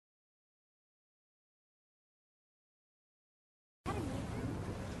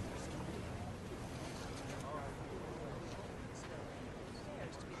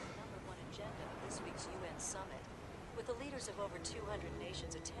the leaders of over 200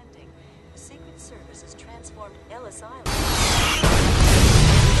 nations attending, the Secret Service has transformed Ellis Island.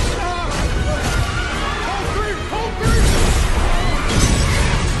 Hold three!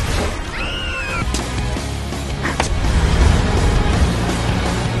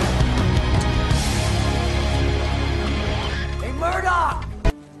 Hey, Murdock!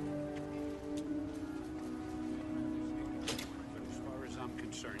 As far as I'm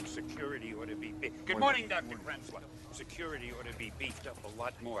concerned, security ought to be Good morning, Dr. Krensler. Security ought to be beefed up a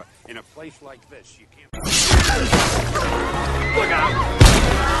lot more. In a place like this, you can't... Look out!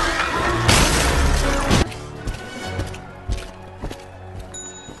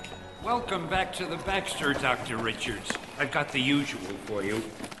 Welcome back to the Baxter, Dr. Richards. I've got the usual for you.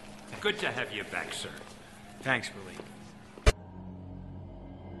 Good to have you back, sir. Thanks, Willie.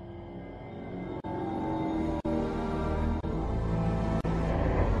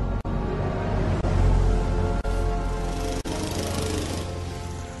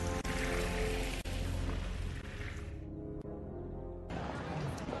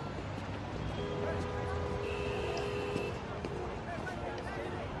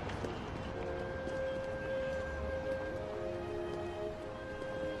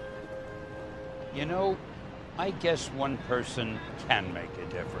 You know, I guess one person can make a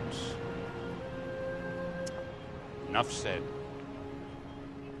difference. Enough said.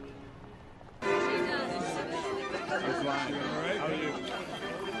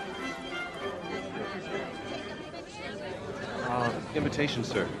 Invitation,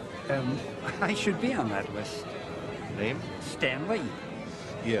 sir. I should be on that list. Name? Stan Lee.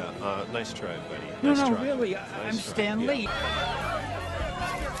 Yeah, nice try, buddy. No, Nice no, try. really, Nice I'm try. Stan Yeah. Lee.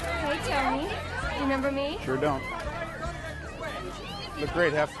 Hey, Tony. Remember me? Sure don't. Look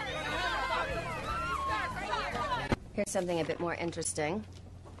great, Hef. Here's something a bit more interesting.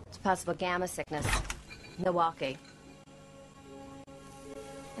 It's possible gamma sickness. Milwaukee.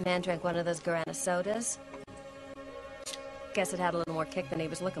 A man drank one of those Guarana sodas. Guess it had a little more kick than he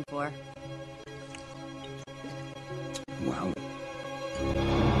was looking for. Wow.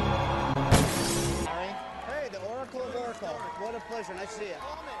 Hey, the Oracle of Oracle. What a pleasure. Nice to see you.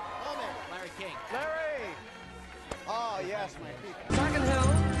 Larry King. Larry! Oh, yes, my people. Second hill.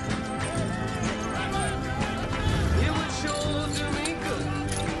 It would sure do me good.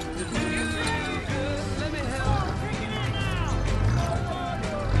 To do you feel good, let me help.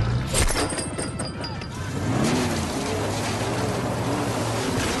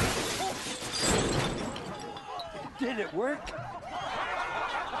 Did it work?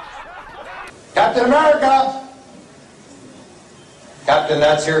 Captain America! Captain,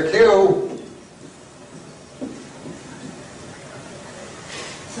 that's your cue.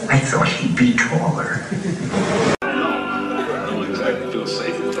 I thought he'd be taller. I don't exactly feel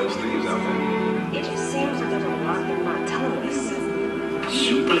safe with those things out there. It just seems that there's a lot they're not telling us.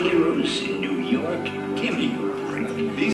 Superheroes in New York, cameo.